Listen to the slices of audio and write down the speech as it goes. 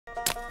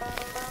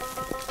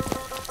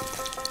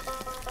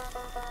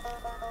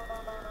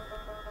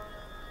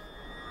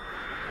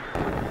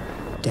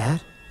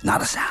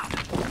Not a sound.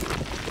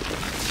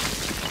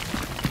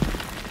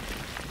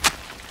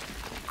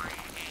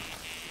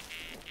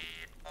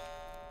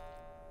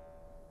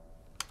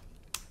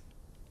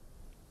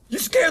 You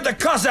scared the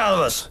cuss out of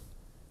us!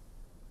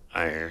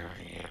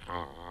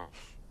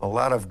 A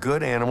lot of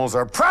good animals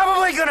are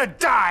probably gonna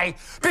die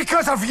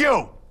because of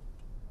you!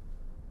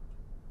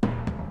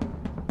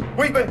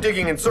 We've been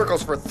digging in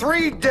circles for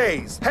 3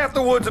 days. Half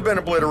the woods have been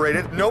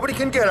obliterated. Nobody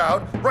can get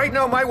out. Right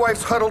now, my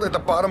wife's huddled at the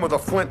bottom of a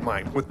flint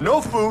mine with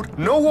no food,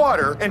 no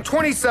water, and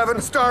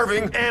 27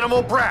 starving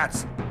animal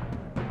brats.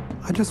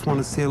 I just want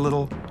to see a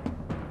little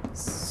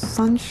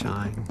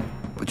sunshine.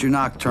 But you're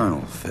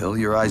nocturnal, Phil.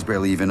 Your eyes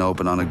barely even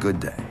open on a good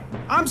day.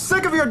 I'm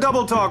sick of your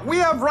double talk. We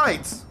have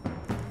rights.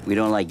 We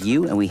don't like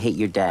you, and we hate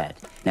your dad.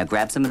 Now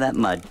grab some of that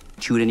mud,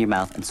 chew it in your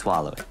mouth, and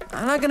swallow it.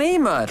 I'm not gonna eat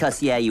mud.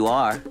 Cuss, yeah, you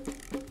are.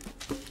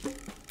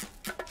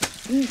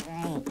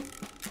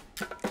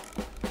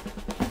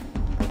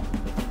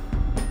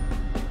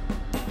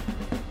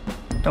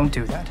 Don't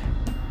do that.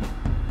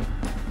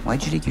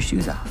 Why'd you take your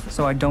shoes off?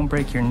 So I don't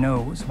break your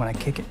nose when I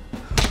kick it.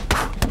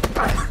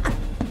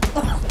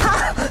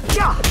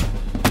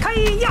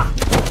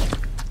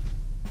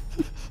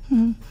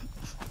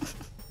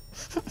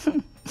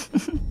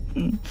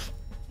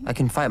 I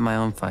can fight my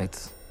own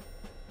fights.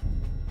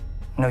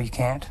 No, you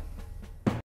can't.